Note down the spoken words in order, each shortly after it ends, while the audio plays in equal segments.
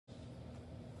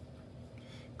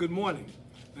Good morning.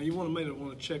 Now you want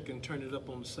to check and turn it up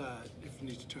on the side if you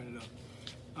need to turn it up.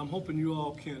 I'm hoping you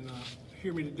all can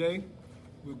hear me today.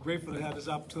 We're grateful to have this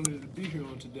opportunity to be here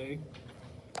on today.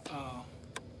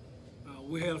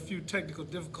 We had a few technical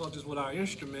difficulties with our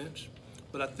instruments,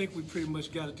 but I think we pretty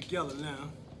much got it together now.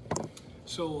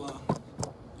 So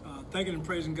thanking and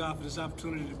praising God for this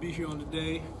opportunity to be here on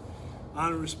today.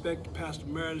 Honor and respect to Pastor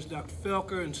Emeritus Dr.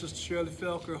 Felker and Sister Shirley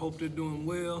Felker. Hope they're doing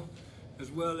well,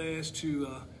 as well as to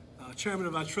Chairman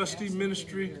of our trustee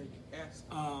ministry,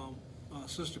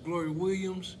 Sister Gloria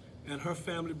Williams, and her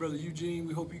family, Brother Eugene.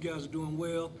 We hope you guys are doing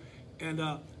well. And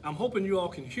I'm hoping you all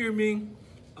can hear me.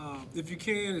 If you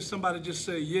can, if somebody just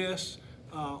say yes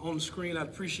on the screen, I'd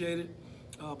appreciate it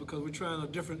because we're trying a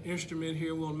different instrument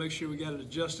here. We want to make sure we got it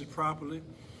adjusted properly.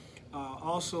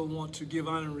 Also want to give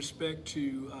honor and respect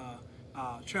to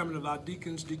Chairman of our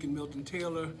deacons, Deacon Milton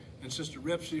Taylor, and Sister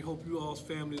Repsey. Hope you all's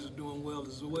families are doing well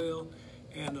as well.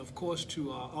 And of course to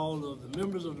all of the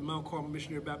members of the Mount Carmel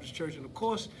Missionary Baptist Church, and of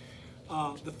course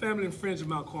the family and friends of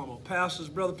Mount Carmel. Pastors,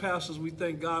 brother pastors, we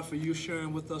thank God for you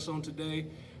sharing with us on today.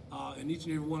 And each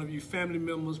and every one of you family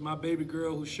members, my baby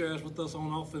girl who shares with us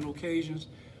on often occasions.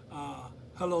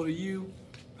 Hello to you.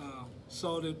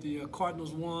 Saw that the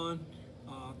Cardinals won.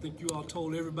 I think you all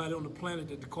told everybody on the planet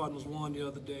that the Cardinals won the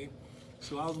other day.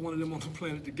 So I was one of them on the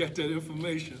planet to get that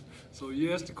information. So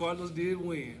yes, the Cardinals did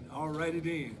win. All righty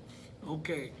then.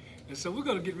 Okay. And so we're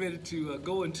going to get ready to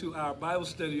go into our Bible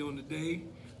study on the day.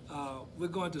 We're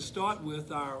going to start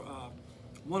with our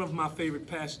one of my favorite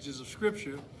passages of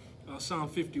Scripture, Psalm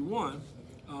 51,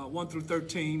 1 through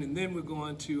 13, and then we're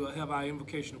going to have our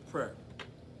invocation of prayer.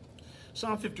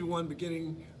 Psalm 51,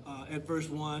 beginning at verse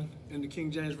 1, in the King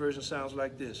James Version, sounds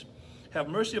like this. Have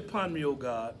mercy upon me, O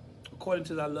God, according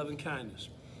to thy loving kindness.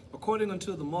 According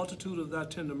unto the multitude of thy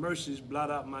tender mercies, blot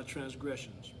out my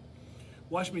transgressions.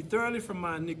 Wash me thoroughly from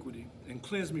my iniquity, and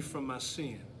cleanse me from my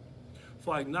sin.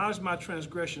 For I acknowledge my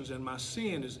transgressions, and my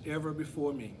sin is ever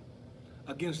before me.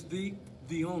 Against thee,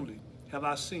 thee only, have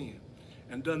I sinned,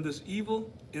 and done this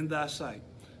evil in thy sight,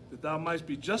 that thou mightst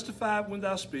be justified when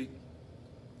thou speak,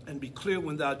 and be clear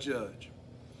when thou judge.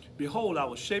 Behold, I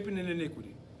was shapen in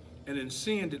iniquity, and in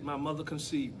sin did my mother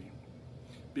conceive me.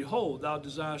 Behold, thou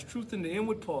desirest truth in the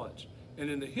inward parts, and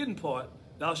in the hidden part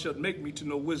thou shalt make me to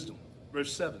know wisdom.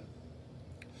 Verse 7.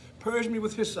 Purge me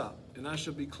with hyssop, and I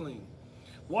shall be clean.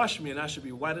 Wash me, and I shall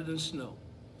be whiter than snow.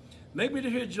 Make me to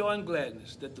hear joy and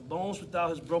gladness, that the bones which thou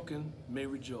hast broken may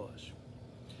rejoice.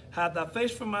 Hide thy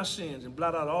face from my sins, and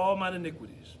blot out all mine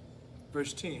iniquities.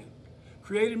 Verse 10.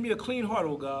 Create in me a clean heart,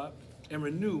 O God, and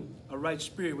renew a right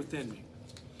spirit within me.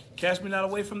 Cast me not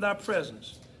away from thy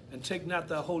presence, and take not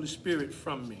thy Holy Spirit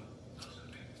from me.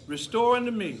 Restore unto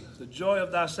me the joy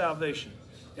of thy salvation,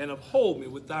 and uphold me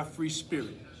with thy free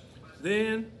spirit.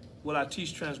 Then will I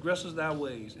teach transgressors thy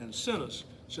ways, and sinners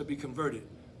shall be converted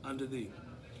unto thee.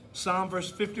 Psalm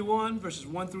verse 51, verses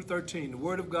 1 through 13, the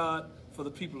word of God for the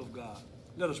people of God.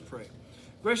 Let us pray.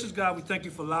 Gracious God, we thank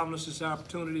you for allowing us this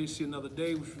opportunity to see another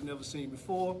day which we've never seen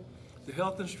before, the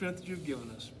health and strength that you've given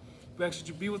us. We ask that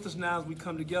you be with us now as we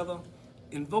come together.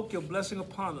 Invoke your blessing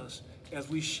upon us as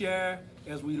we share,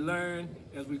 as we learn,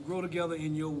 as we grow together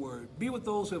in your word. Be with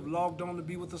those who have logged on to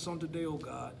be with us on today, oh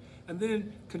God, and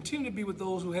then continue to be with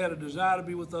those who had a desire to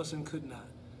be with us and could not.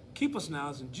 Keep us now.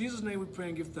 It's in Jesus' name we pray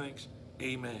and give thanks.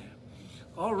 Amen.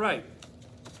 All right.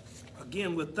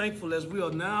 Again, we're thankful as we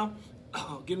are now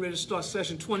getting ready to start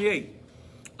session 28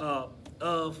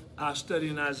 of our study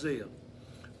in Isaiah.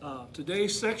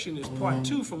 Today's section is part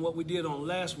 2 from what we did on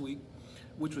last week,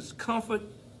 which was comfort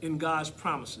in God's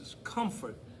promises.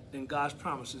 Comfort in God's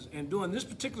promises. And during this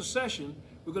particular session,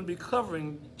 we're going to be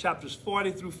covering chapters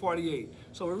 40 through 48.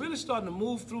 So we're really starting to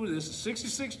move through this.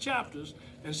 66 chapters,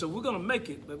 and so we're going to make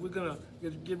it, but we're going to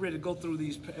get ready to go through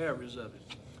these areas of it.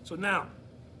 So now,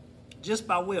 just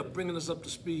by way of bringing us up to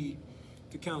speed,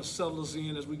 to kind of settle us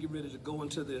in as we get ready to go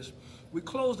into this, we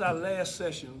closed our last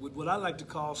session with what I like to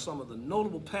call some of the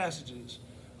notable passages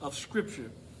of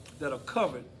Scripture that are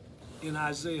covered in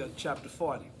Isaiah chapter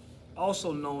 40,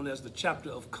 also known as the chapter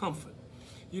of comfort.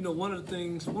 You know, one of the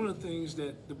things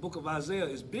that the book of Isaiah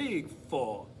is big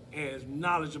for as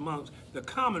knowledge amongst the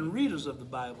common readers of the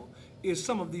Bible is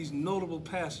some of these notable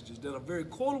passages that are very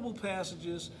quotable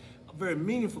passages, very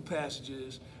meaningful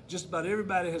passages. Just about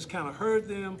everybody has kind of heard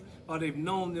them or they've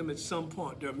known them at some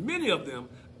point. There are many of them,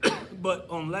 but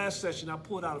on last session I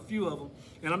pulled out a few of them,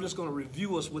 and I'm just going to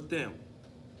review us with them.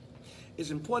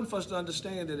 It's important for us to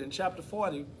understand that in chapter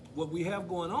 40, what we have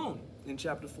going on in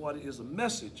chapter 40 is a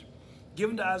message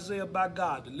given to Isaiah by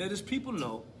God to let his people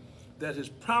know that his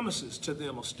promises to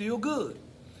them are still good,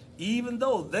 even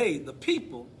though they, the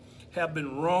people, have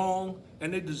been wrong,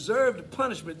 and they deserve the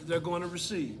punishment that they're going to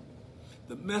receive.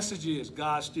 The message is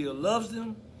God still loves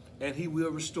them, and he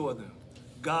will restore them.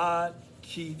 God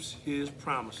keeps his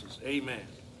promises. Amen.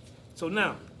 So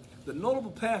now, the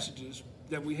notable passages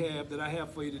that I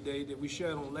have for you today that we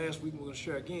shared on last week and we're going to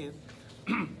share again,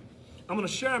 I'm going to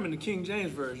share them in the King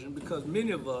James Version because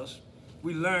many of us,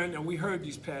 we learned and we heard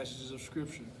these passages of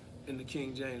Scripture in the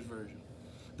King James Version.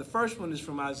 The first one is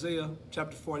from Isaiah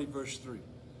chapter 40, verse 3.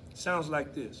 It sounds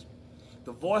like this.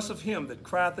 The voice of him that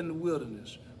crieth in the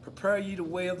wilderness, prepare ye the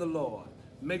way of the Lord,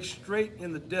 make straight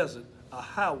in the desert a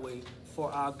highway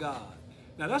for our God.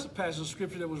 Now that's a passage of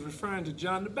Scripture that was referring to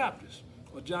John the Baptist,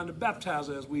 or John the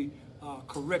Baptizer as we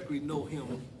correctly know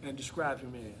him and describe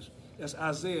him as. That's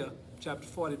Isaiah chapter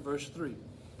 40, verse 3.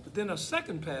 But then a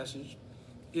second passage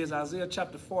is Isaiah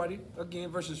chapter 40, again,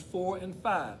 verses 4 and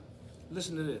 5.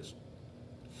 Listen to this.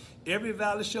 Every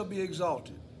valley shall be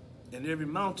exalted, and every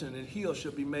mountain and hill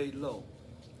shall be made low,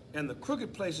 and the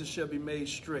crooked places shall be made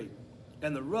straight,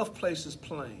 and the rough places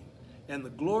plain, and the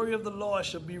glory of the Lord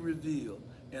shall be revealed,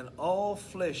 and all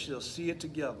flesh shall see it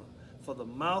together, for the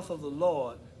mouth of the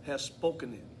Lord has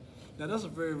spoken it. Now that's a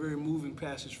very, very moving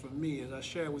passage for me. As I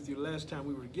shared with you last time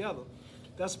we were together,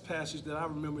 that's a passage that I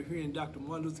remember hearing Dr.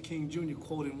 Martin Luther King Jr.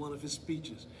 quote in one of his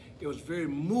speeches. It was very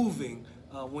moving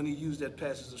when he used that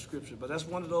passage of Scripture. But that's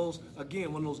one of those,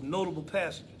 again, one of those notable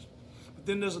passages. But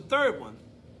then there's a third one,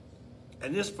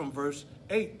 and this from verse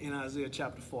 8 in Isaiah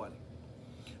chapter 40.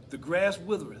 The grass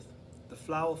withereth, the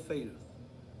flower fadeth,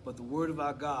 but the word of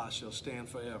our God shall stand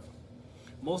forever.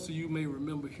 Most of you may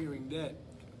remember hearing that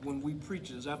when we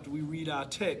preachers, after we read our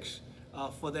text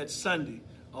for that Sunday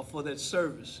or for that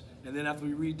service, and then after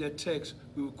we read that text,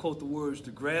 we would quote the words,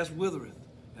 the grass withereth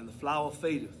and the flower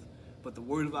fadeth, but the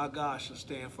word of our God shall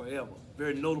stand forever.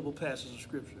 Very notable passage of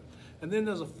Scripture. And then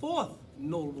there's a fourth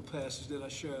notable passage that I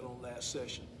shared on last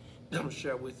session that I'm going to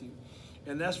share with you,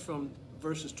 and that's from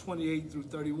verses 28 through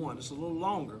 31. It's a little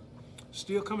longer,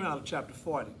 still coming out of chapter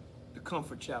 40, the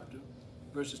comfort chapter,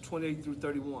 verses 28 through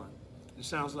 31. It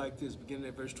sounds like this, beginning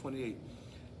at verse 28.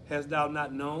 Hast thou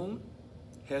not known,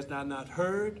 hast thou not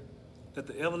heard, that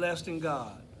the everlasting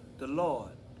God, the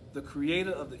Lord, the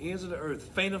creator of the ends of the earth,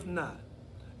 fainteth not,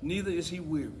 neither is he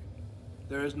weary.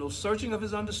 There is no searching of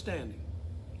his understanding.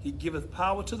 He giveth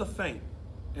power to the faint,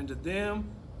 and to them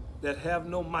that have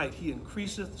no might he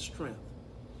increaseth strength.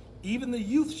 Even the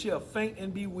youth shall faint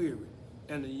and be weary,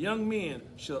 and the young men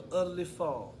shall utterly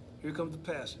fall. Here comes the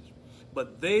passage.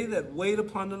 But they that wait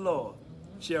upon the Lord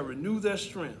shall renew their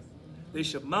strength. They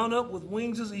shall mount up with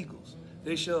wings as eagles.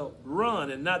 They shall run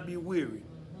and not be weary,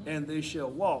 and they shall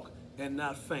walk and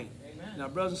not faint. Amen. Now,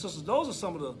 brothers and sisters, those are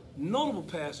some of the notable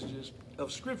passages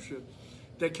of Scripture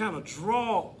that kind of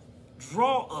draw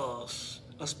us,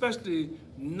 especially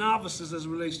novices as it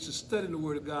relates to studying the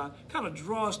Word of God, kind of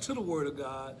draw us to the Word of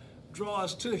God, draw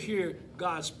us to hear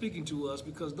God speaking to us,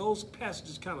 because those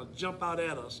passages kind of jump out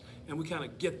at us and we kind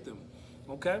of get them,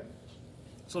 okay?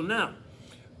 So now,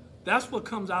 that's what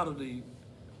comes out of the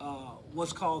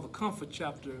what's called the comfort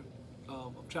chapter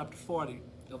of chapter 40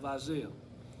 of Isaiah.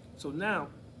 So now,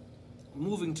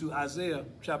 moving to Isaiah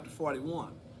chapter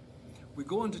 41. We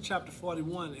go into chapter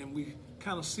 41 and we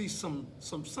kind of see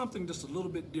something just a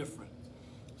little bit different.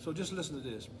 So just listen to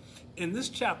this. In this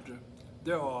chapter,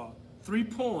 there are 3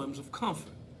 poems of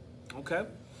comfort, okay?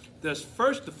 The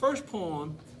first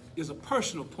poem is a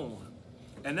personal poem,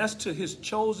 and that's to his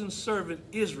chosen servant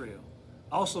Israel,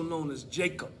 also known as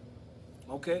Jacob,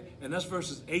 okay? And that's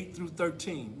verses 8 through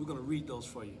 13. We're going to read those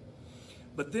for you.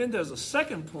 But then there's a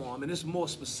second poem, and it's more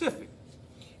specific,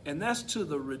 and that's to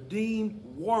the redeemed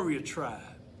warrior tribe,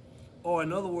 or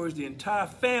in other words, the entire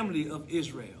family of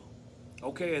Israel,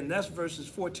 okay? And that's verses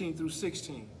 14 through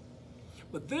 16.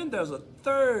 But then there's a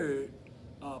third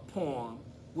poem,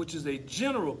 which is a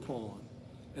general poem,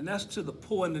 and that's to the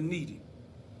poor and the needy,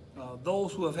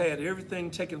 those who have had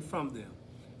everything taken from them.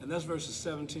 And that's verses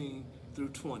 17 through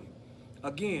 20.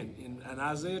 Again, in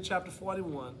Isaiah chapter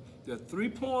 41, there are 3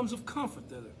 poems of comfort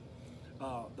that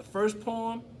are. The first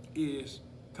poem is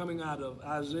coming out of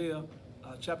Isaiah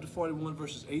chapter 41,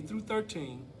 verses 8 through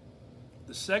 13.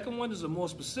 The second one is a more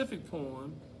specific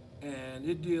poem, and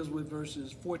it deals with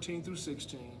verses 14 through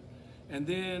 16. And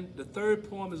then the third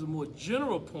poem is a more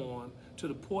general poem to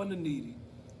the poor and the needy,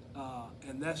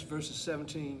 and that's verses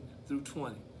 17 through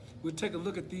 20. We'll take a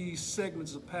look at these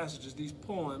segments of passages, these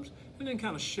poems, and then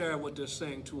kind of share what they're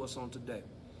saying to us on today.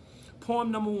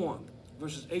 Poem number 1,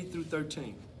 verses 8 through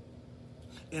 13.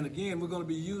 And again, we're going to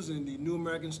be using the New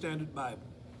American Standard Bible,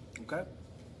 okay?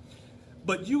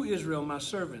 But you, Israel, my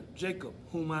servant, Jacob,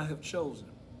 whom I have chosen,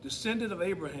 descendant of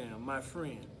Abraham, my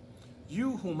friend,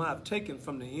 you whom I have taken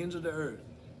from the ends of the earth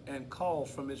and called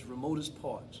from its remotest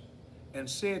parts, and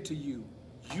said to you,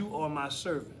 you are my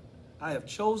servant. I have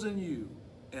chosen you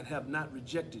and have not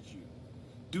rejected you.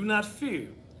 Do not fear,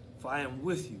 for I am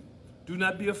with you. Do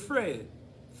not be afraid,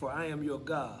 for I am your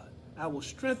God. I will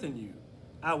strengthen you.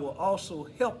 I will also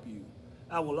help you.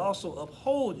 I will also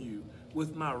uphold you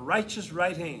with my righteous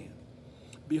right hand.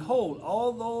 Behold,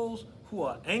 all those who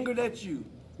are angered at you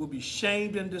will be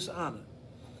shamed and dishonored.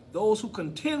 Those who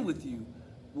contend with you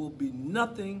will be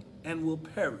nothing and will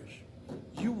perish.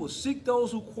 You will seek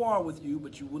those who quarrel with you,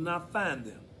 but you will not find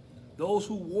them. Those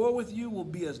who war with you will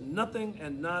be as nothing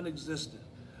and non-existent.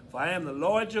 For I am the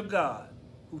Lord your God,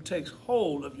 who takes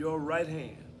hold of your right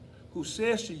hand, who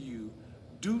says to you,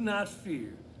 do not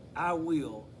fear, I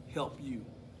will help you.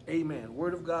 Amen.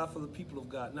 Word of God for the people of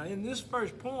God. Now, in this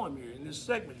first poem here, in this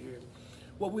segment here,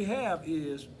 what we have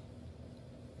is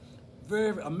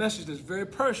a message that's very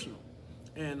personal.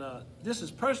 And this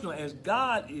is personal as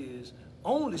God is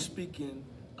only speaking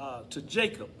to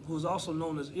Jacob, who is also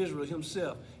known as Israel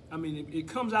himself. I mean, it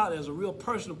comes out as a real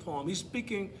personal poem. He's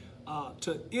speaking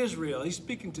to Israel. He's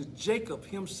speaking to Jacob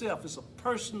himself. It's a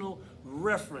personal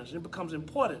reference. It becomes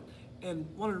important. And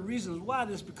one of the reasons why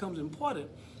this becomes important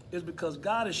is because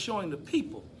God is showing the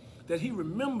people that he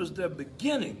remembers their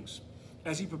beginnings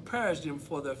as he prepares them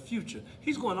for their future.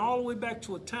 He's going all the way back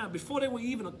to a time before they were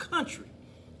even a country,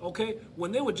 okay?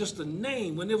 When they were just a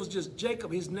name, when it was just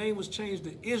Jacob, his name was changed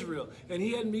to Israel, and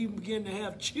he hadn't even begun to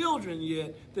have children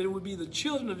yet, that it would be the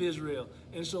children of Israel.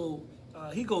 And so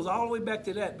he goes all the way back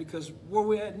to that, because where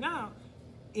we're at now,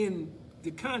 in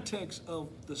the context of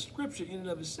the scripture in and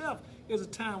of itself, is a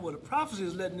time where the prophecy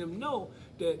is letting them know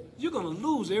that you're going to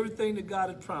lose everything that God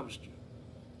had promised you.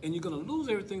 And you're going to lose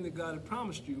everything that God had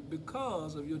promised you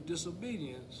because of your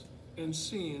disobedience and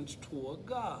sins toward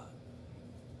God.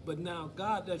 But now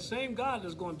God, that same God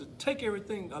is going to take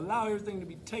everything, allow everything to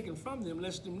be taken from them,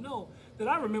 lets them know that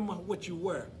I remember what you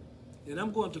were. And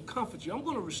I'm going to comfort you. I'm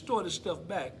going to restore this stuff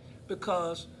back,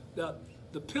 because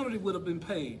the penalty would have been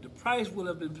paid. The price would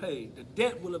have been paid. The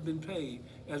debt would have been paid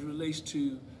as relates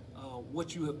to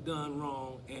what you have done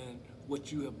wrong and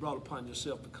what you have brought upon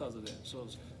yourself because of that. So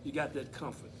you got that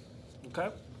comfort,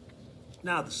 okay?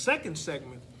 Now, the second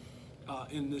segment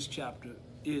in this chapter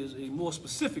is a more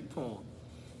specific poem,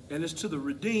 and it's to the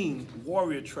redeemed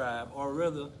warrior tribe, or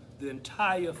rather the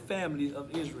entire family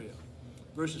of Israel.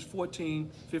 Verses 14,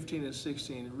 15, and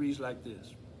 16, it reads like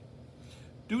this.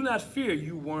 Do not fear,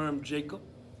 you worm Jacob,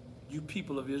 you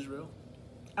people of Israel.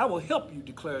 I will help you,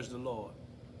 declares the Lord,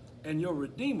 and your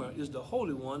Redeemer is the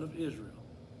Holy One of Israel.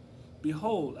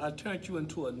 Behold, I turned you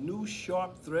into a new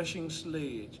sharp threshing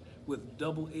sledge with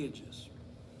double edges.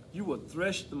 You will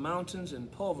thresh the mountains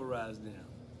and pulverize them,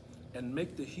 and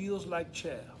make the hills like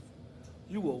chaff.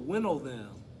 You will winnow them,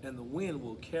 and the wind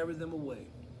will carry them away,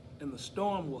 and the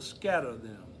storm will scatter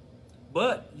them.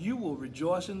 But you will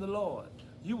rejoice in the Lord.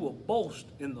 You will boast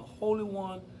in the Holy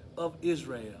One of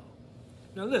Israel.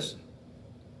 Now listen,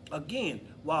 again,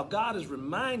 while God is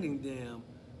reminding them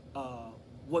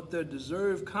what their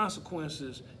deserved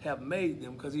consequences have made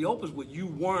them, because he opens with, you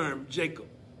worm Jacob,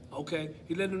 okay?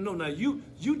 He let them know, now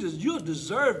you're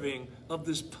deserving of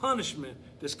this punishment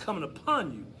that's coming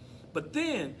upon you. But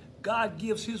then God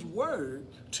gives his word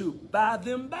to buy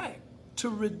them back, to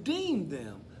redeem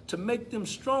them, to make them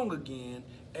strong again,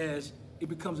 as it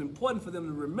becomes important for them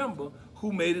to remember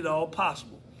who made it all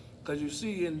possible. Because you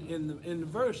see in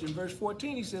verse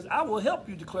 14, he says, I will help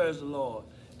you, declares the Lord,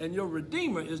 and your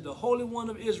Redeemer is the Holy One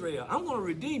of Israel. I'm going to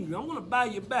redeem you. I'm going to buy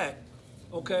you back,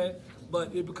 okay?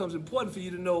 But it becomes important for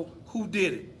you to know who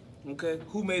did it, okay?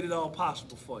 Who made it all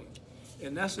possible for you.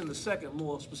 And that's in the second,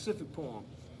 more specific poem.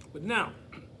 But now,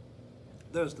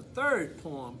 there's the third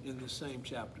poem in this same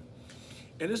chapter.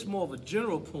 And it's more of a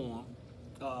general poem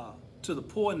to the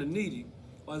poor and the needy,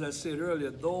 or as I said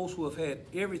earlier, those who have had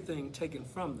everything taken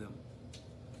from them.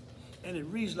 And it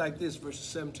reads like this, verses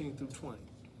 17 through 20.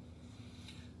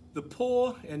 The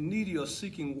poor and needy are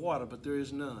seeking water, but there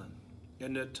is none,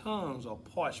 and their tongues are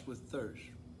parched with thirst.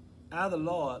 I, the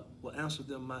Lord, will answer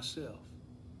them myself.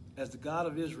 As the God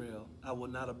of Israel, I will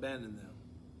not abandon them.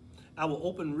 I will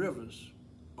open rivers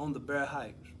on the bare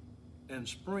heights and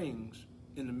springs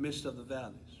in the midst of the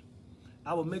valleys.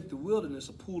 I will make the wilderness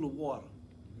a pool of water,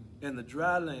 and the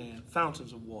dry land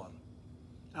fountains of water.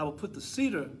 I will put the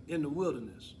cedar in the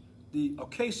wilderness, the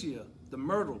acacia, the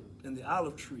myrtle, and the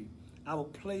olive tree. I will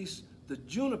place the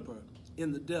juniper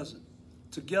in the desert,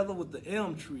 together with the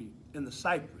elm tree and the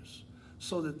cypress,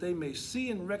 so that they may see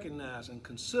and recognize and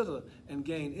consider and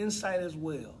gain insight as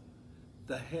well,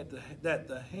 that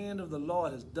the hand of the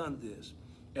Lord has done this,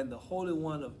 and the Holy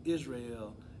One of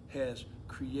Israel has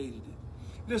created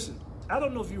it. Listen, I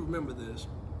don't know if you remember this,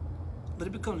 but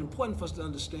it becomes important for us to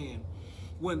understand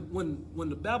when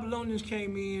the Babylonians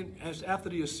came in, after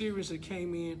the Assyrians had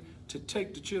came in to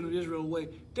take the children of Israel away,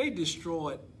 they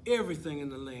destroyed everything in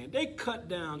the land. They cut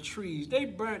down trees. They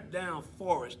burnt down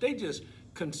forests. They just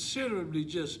considerably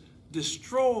just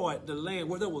destroyed the land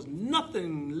where there was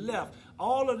nothing left.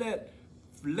 All of that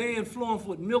land flowing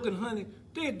with milk and honey,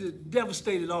 they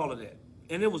devastated all of that.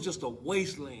 And it was just a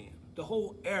wasteland. The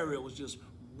whole area was just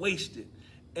wasted.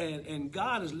 And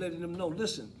God is letting them know,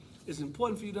 listen, it's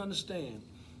important for you to understand,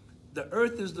 the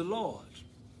earth is the Lord's.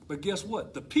 But guess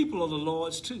what? The people are the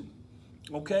Lord's too.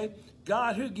 Okay?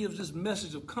 God here gives this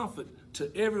message of comfort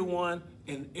to everyone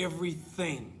and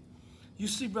everything. You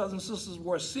see, brothers and sisters,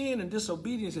 where sin and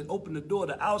disobedience had opened the door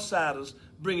to outsiders,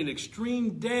 bringing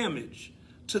extreme damage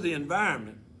to the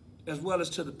environment as well as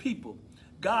to the people.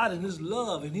 God in his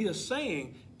love, and he is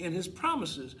saying in his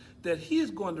promises that he is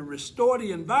going to restore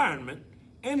the environment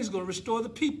and he's going to restore the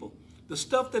people. The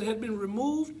stuff that had been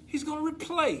removed, he's going to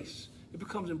replace. It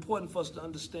becomes important for us to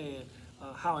understand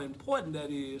how important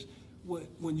that is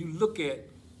when you look at,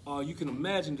 you can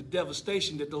imagine the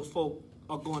devastation that those folk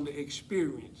are going to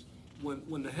experience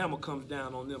when the hammer comes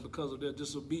down on them because of their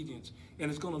disobedience. And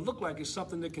it's going to look like it's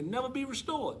something that can never be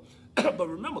restored. But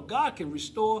remember, God can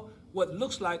restore what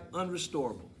looks like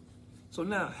unrestorable. So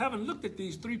now, having looked at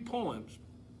these 3 poems,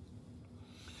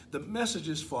 the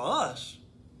messages for us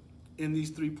in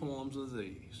these 3 poems are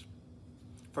these.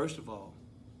 First of all,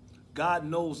 God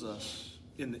knows us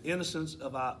in the innocence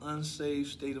of our unsaved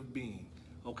state of being,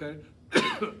 okay?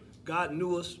 God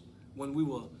knew us when we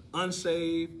were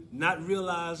unsaved, not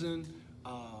realizing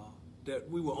that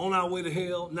we were on our way to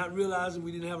hell, not realizing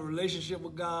we didn't have a relationship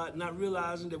with God, not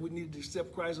realizing that we needed to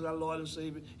accept Christ as our Lord and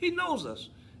Savior. He knows us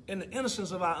in the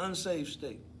innocence of our unsaved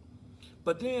state.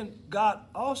 But then God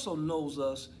also knows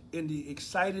us in the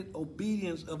excited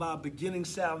obedience of our beginning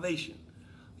salvation.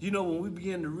 You know, when we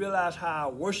begin to realize how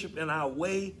our worship and our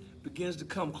way begins to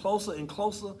come closer and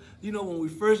closer. You know, when we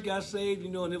first got saved, you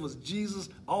know, and it was Jesus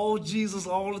all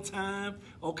the time,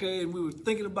 okay, and we were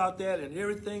thinking about that and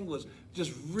everything was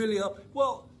just really up.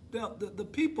 Well, the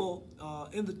people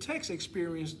in the text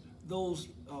experienced those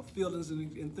feelings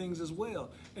and things as well.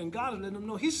 And God is letting them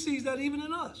know he sees that even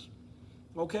in us,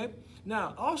 okay?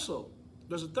 Now, also,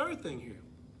 there's a third thing here.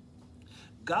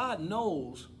 God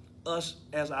knows us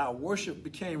as our worship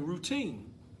became routine.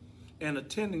 And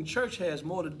attending church has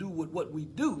more to do with what we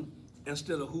do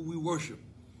instead of who we worship.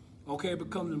 Okay, it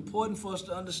becomes important for us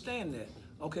to understand that.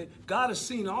 Okay, God has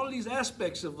seen all of these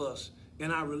aspects of us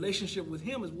in our relationship with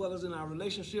him as well as in our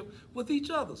relationship with each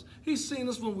other. He's seen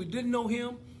us when we didn't know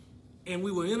him and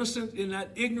we were innocent in that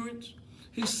ignorance.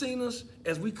 He's seen us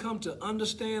as we come to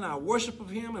understand our worship of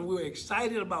him, and we're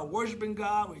excited about worshiping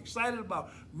God. We're excited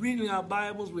about reading our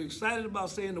Bibles. We're excited about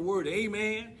saying the word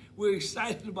amen. We're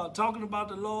excited about talking about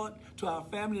the Lord to our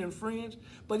family and friends.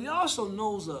 But he also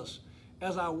knows us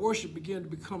as our worship began to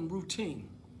become routine,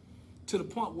 to the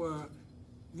point where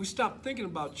we stop thinking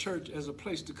about church as a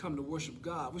place to come to worship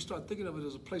God. We start thinking of it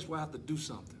as a place where I have to do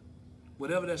something,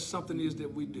 whatever that something is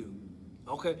that we do.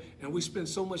 Okay? And we spend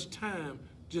so much time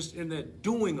just in that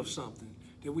doing of something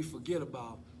that we forget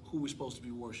about who we're supposed to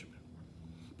be worshiping.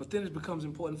 But then it becomes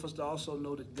important for us to also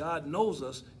know that God knows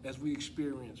us as we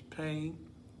experience pain,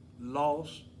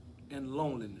 loss, and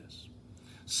loneliness,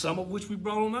 some of which we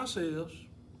brought on ourselves,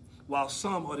 while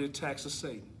some are the attacks of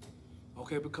Satan.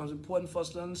 Okay, it becomes important for us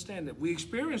to understand that we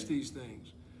experience these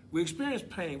things. We experience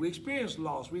pain, we experience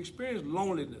loss, we experience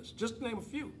loneliness, just to name a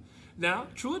few. Now,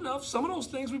 true enough, some of those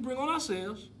things we bring on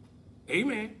ourselves,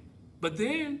 amen. But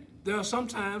then there are some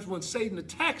times when Satan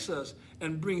attacks us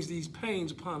and brings these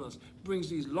pains upon us, brings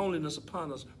these loneliness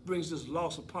upon us, brings this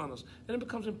loss upon us. And it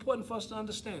becomes important for us to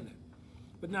understand that.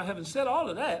 But now, having said all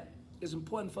of that, it's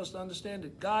important for us to understand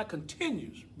that God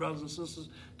continues, brothers and sisters,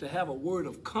 to have a word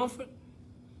of comfort,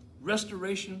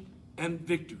 restoration, and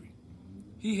victory.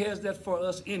 He has that for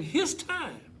us in his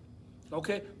time,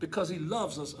 okay, because he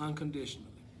loves us unconditionally.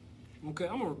 Okay,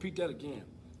 I'm going to repeat that again,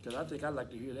 because I think I'd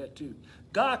like to hear that too.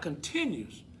 God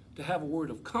continues to have a word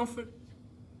of comfort,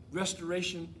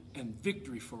 restoration, and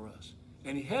victory for us.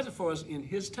 And he has it for us in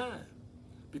his time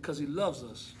because he loves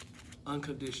us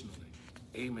unconditionally.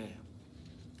 Amen.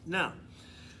 Now,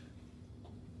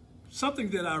 something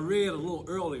that I read a little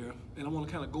earlier, and I want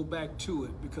to kind of go back to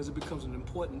it because it becomes an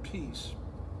important piece,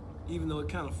 even though it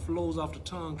kind of flows off the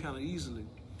tongue kind of easily.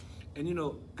 And you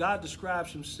know, God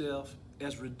describes himself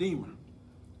as Redeemer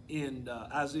in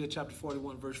Isaiah chapter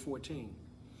 41, verse 14.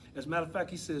 As a matter of fact,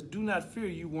 he says, "Do not fear,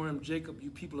 you worm Jacob, you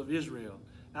people of Israel.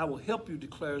 I will help you,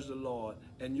 declares the Lord,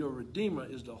 and your Redeemer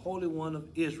is the Holy One of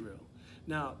Israel.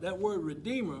 Now, that word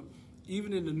Redeemer,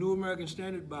 even in the New American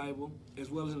Standard Bible, as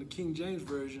well as in the King James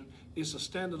Version, it's a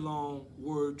standalone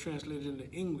word translated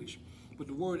into English. But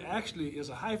the word actually is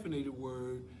a hyphenated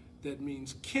word that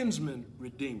means kinsman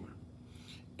redeemer.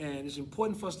 And it's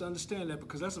important for us to understand that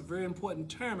because that's a very important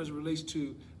term as it relates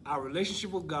to our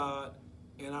relationship with God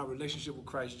and our relationship with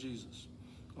Christ Jesus.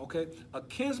 Okay? A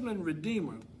kinsman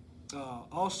redeemer,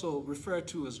 also referred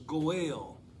to as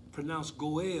Goel, pronounced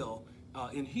Goel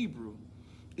in Hebrew,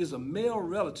 is a male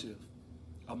relative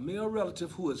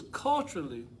who is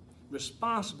culturally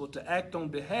responsible to act on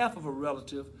behalf of a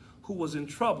relative who was in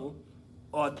trouble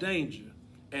or danger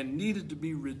and needed to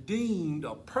be redeemed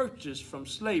or purchased from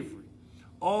slavery,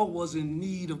 or was in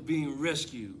need of being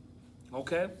rescued.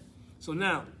 Okay? So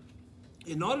now,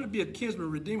 in order to be a kinsman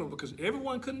redeemer, because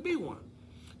everyone couldn't be one,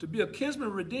 to be a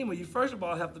kinsman redeemer, you first of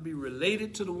all have to be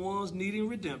related to the ones needing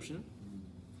redemption.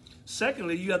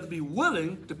 Secondly, you have to be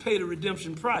willing to pay the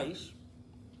redemption price.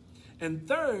 And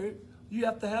third, you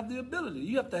have to have the ability.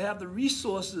 You have to have the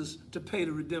resources to pay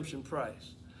the redemption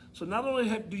price. So not only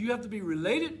do you have to be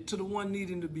related to the one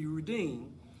needing to be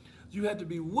redeemed, you had to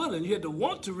be willing, you had to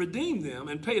want to redeem them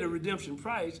and pay the redemption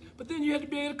price, but then you had to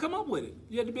be able to come up with it.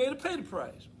 You had to be able to pay the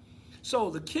price. So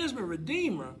the kinsman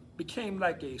redeemer became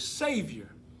like a savior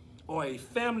or a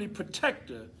family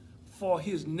protector for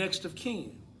his next of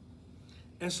kin.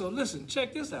 And so listen,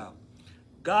 check this out.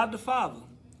 God the Father,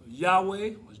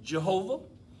 Yahweh, was Jehovah.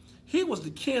 He was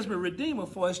the kinsman redeemer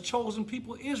for his chosen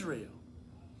people, Israel.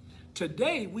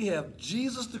 Today, we have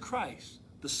Jesus the Christ,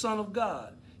 the Son of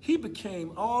God. He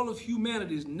became all of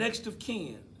humanity's next of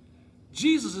kin.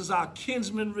 Jesus is our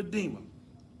kinsman redeemer.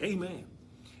 Amen.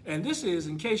 And this is,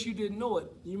 in case you didn't know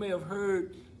it, you may have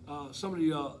heard some of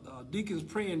the deacons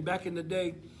praying back in the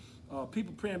day,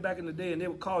 people praying back in the day, and they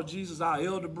would call Jesus our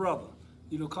elder brother.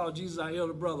 You know, call Jesus our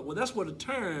elder brother. Well, that's where the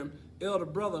term elder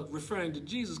brother referring to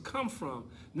Jesus come from.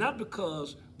 Not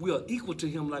because we are equal to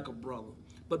him like a brother,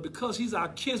 but because he's our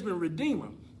kinsman redeemer.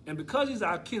 And because he's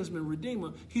our kinsman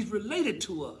redeemer, he's related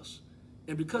to us.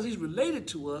 And because he's related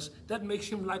to us, that makes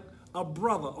him like a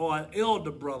brother or an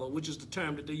elder brother, which is the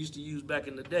term that they used to use back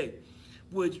in the day,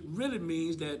 which really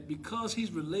means that because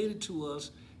he's related to us,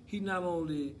 he not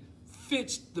only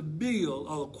fits the bill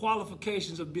or the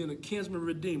qualifications of being a kinsman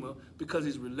redeemer because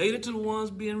he's related to the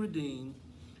ones being redeemed,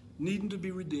 needing to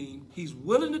be redeemed. He's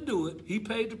willing to do it. He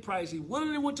paid the price. He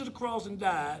willingly went to the cross and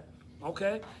died.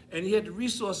 Okay? And he had the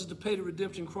resources to pay the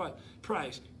redemption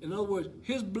price. In other words,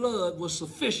 his blood was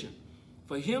sufficient.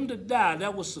 For him to die,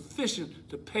 that was sufficient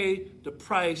to pay the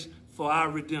price for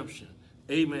our redemption.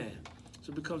 Amen.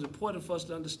 So it becomes important for us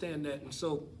to understand that. And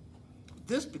so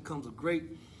this becomes a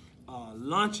great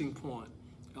launching point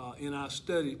in our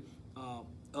study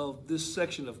of this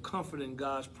section of comforting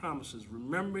God's promises,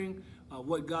 remembering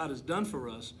what God has done for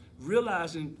us,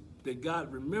 realizing that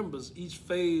God remembers each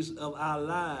phase of our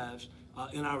lives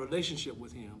in our relationship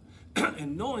with him,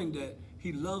 and knowing that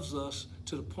he loves us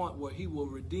to the point where he will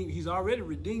redeem. He's already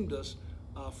redeemed us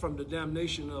from the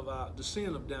damnation of the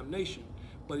sin of damnation,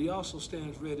 but he also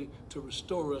stands ready to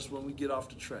restore us when we get off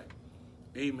the track.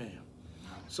 Amen.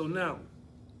 So now,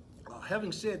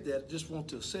 having said that, I just want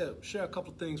to share a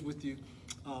couple of things with you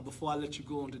before I let you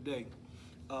go on today.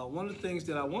 One of the things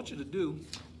that I want you to do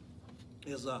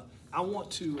is I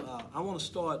want to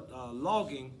start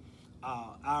logging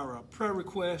our prayer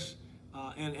requests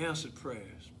and answered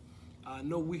prayers. I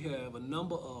know we have a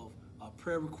number of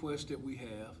prayer requests that we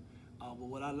have, but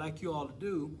what I'd like you all to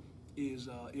do is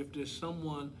if there's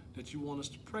someone that you want us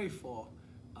to pray for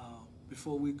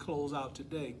before we close out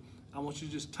today, I want you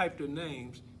to just type their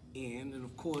names in, and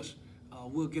of course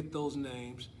we'll get those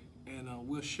names and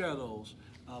we'll share those.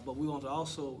 But we want to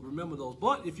also remember those.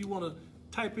 But if you want to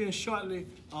type in shortly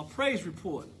a praise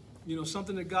report, you know,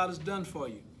 something that God has done for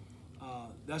you,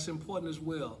 that's important as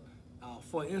well.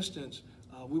 For instance,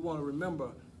 we want to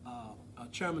remember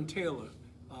Chairman Taylor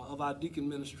of our deacon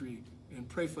ministry and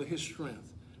pray for his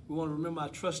strength. We want to remember our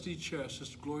trustee chair,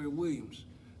 Sister Gloria Williams,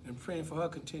 and praying for her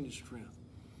continued strength.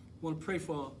 We want to pray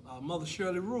for Mother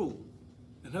Shirley Rule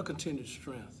and her continued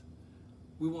strength.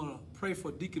 We want to pray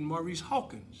for Deacon Maurice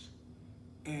Hawkins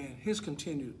and his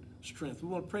continued strength. We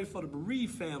want to pray for the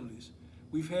bereaved families.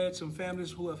 We've had some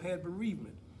families who have had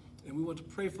bereavement, and we want to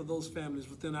pray for those families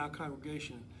within our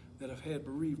congregation that have had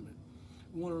bereavement.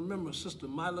 We want to remember Sister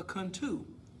Myla Cantu,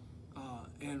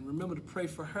 and remember to pray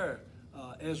for her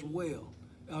as well.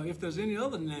 If there's any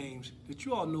other names that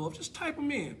you all know of, just type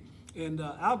them in, and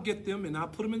I'll get them and I'll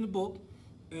put them in the book,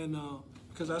 and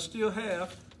because I still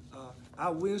have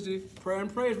our Wednesday prayer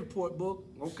and praise report book,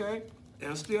 okay?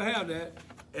 and I still have that.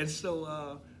 And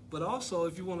so, but also,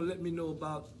 if you want to let me know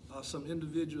about some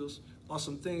individuals or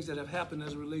some things that have happened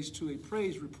as it relates to a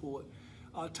praise report,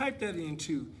 type that in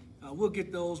too. We'll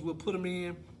get those, we'll put them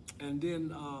in, and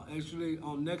then actually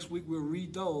on next week we'll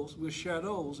read those, we'll share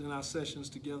those in our sessions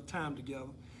together, time together,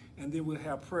 and then we'll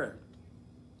have prayer.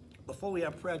 Before we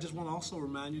have prayer, I just want to also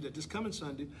remind you that this coming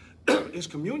Sunday is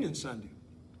Communion Sunday.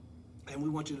 And we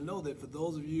want you to know that for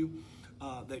those of you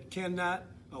that cannot,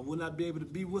 will not be able to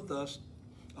be with us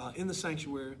in the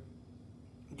sanctuary,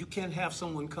 you can have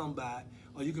someone come by,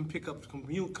 or you can pick up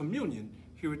communion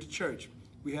here at the church.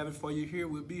 We have it for you here.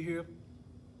 We'll be here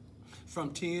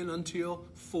from 10 until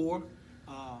 4,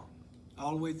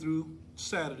 all the way through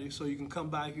Saturday. So you can come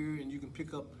by here and you can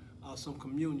pick up some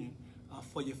communion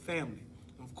for your family.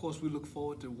 And of course, we look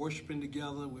forward to worshiping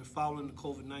together. We're following the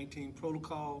COVID-19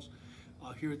 protocols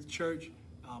here at the church,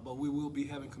 but we will be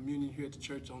having communion here at the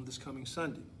church on this coming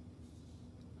Sunday.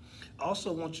 I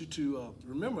also want you to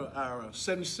remember our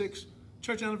 76th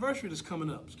church anniversary that's coming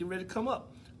up. It's getting ready to come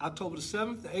up, October the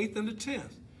 7th, the 8th, and the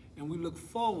 10th. And we look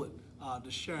forward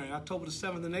to sharing. October the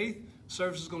 7th and 8th,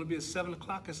 service is going to be at 7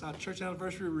 o'clock. It's our church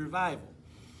anniversary revival.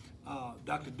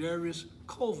 Dr. Darius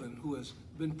Colvin, who has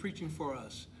been preaching for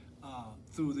us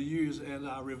through the years, and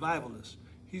our revivalist,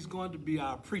 he's going to be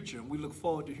our preacher, and we look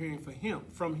forward to hearing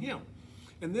from him.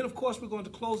 And then, of course, we're going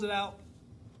to close it out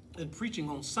in preaching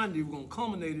on Sunday. We're going to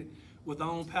culminate it with our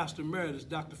own Pastor Emeritus,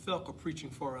 Dr. Felker, preaching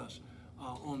for us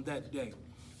on that day.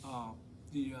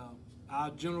 Our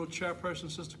general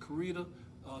chairperson, Sister Carita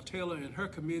Taylor, and her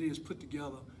committee has put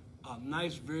together a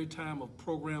nice, very time of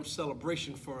program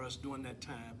celebration for us during that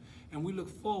time. And we look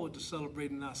forward to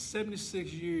celebrating our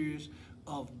 76 years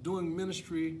of doing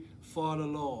ministry for the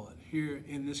Lord here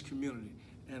in this community.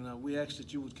 And we ask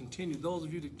that you would continue, those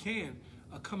of you that can,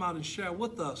 come out and share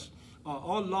with us,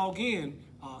 or log in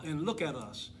and look at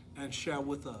us and share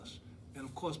with us. And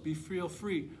of course, feel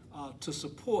free to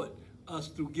support us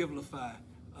through Givelify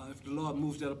if the Lord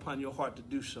moves that upon your heart to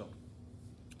do so.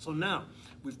 So now,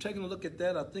 we've taken a look at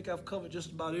that. I think I've covered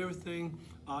just about everything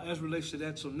as relates to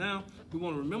that. So now, we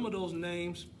want to remember those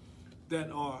names that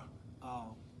are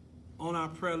on our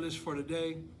prayer list for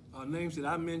today, names that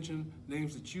I mentioned,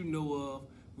 names that you know of.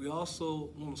 We also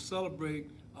want to celebrate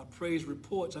praise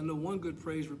reports. I know one good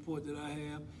praise report that I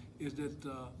have is that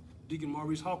Deacon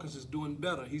Maurice Hawkins is doing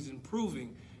better. He's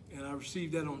improving, and I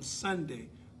received that on Sunday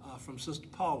from Sister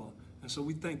Paula, and so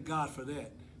we thank God for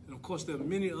that. And of course, there are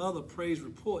many other praise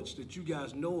reports that you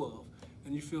guys know of,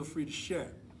 and you feel free to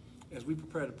share as we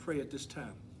prepare to pray at this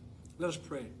time. Let us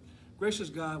pray. Gracious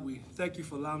God, we thank you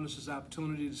for allowing us this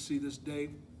opportunity to see this day.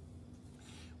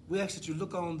 We ask that you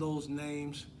look on those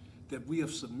names that we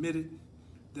have submitted,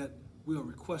 that we are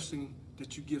requesting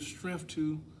that you give strength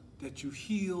to, that you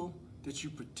heal, that you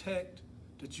protect,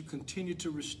 that you continue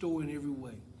to restore in every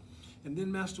way. And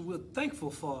then, Master, we're thankful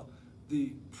for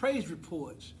the praise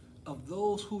reports of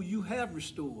those who you have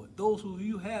restored, those who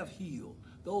you have healed,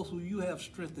 those who you have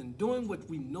strengthened, doing what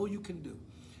we know you can do.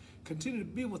 Continue to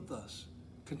be with us.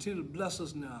 Continue to bless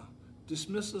us now.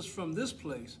 Dismiss us from this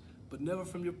place, but never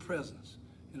from your presence.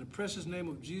 In the precious name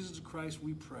of Jesus Christ,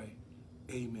 we pray.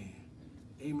 Amen.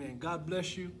 Amen. God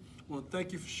bless you. I want to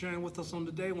thank you for sharing with us on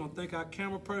today. I want to thank our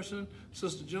camera person,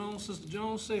 Sister Jones. Sister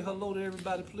Jones, say hello to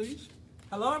everybody, please.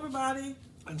 Hello, everybody.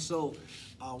 And so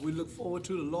we look forward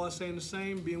to the Lord saying the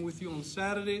same, being with you on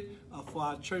Saturday for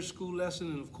our church school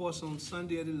lesson, and of course on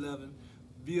Sunday at 11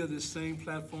 via this same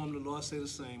platform, the Lord say the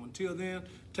same. Until then,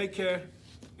 take care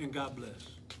and God bless.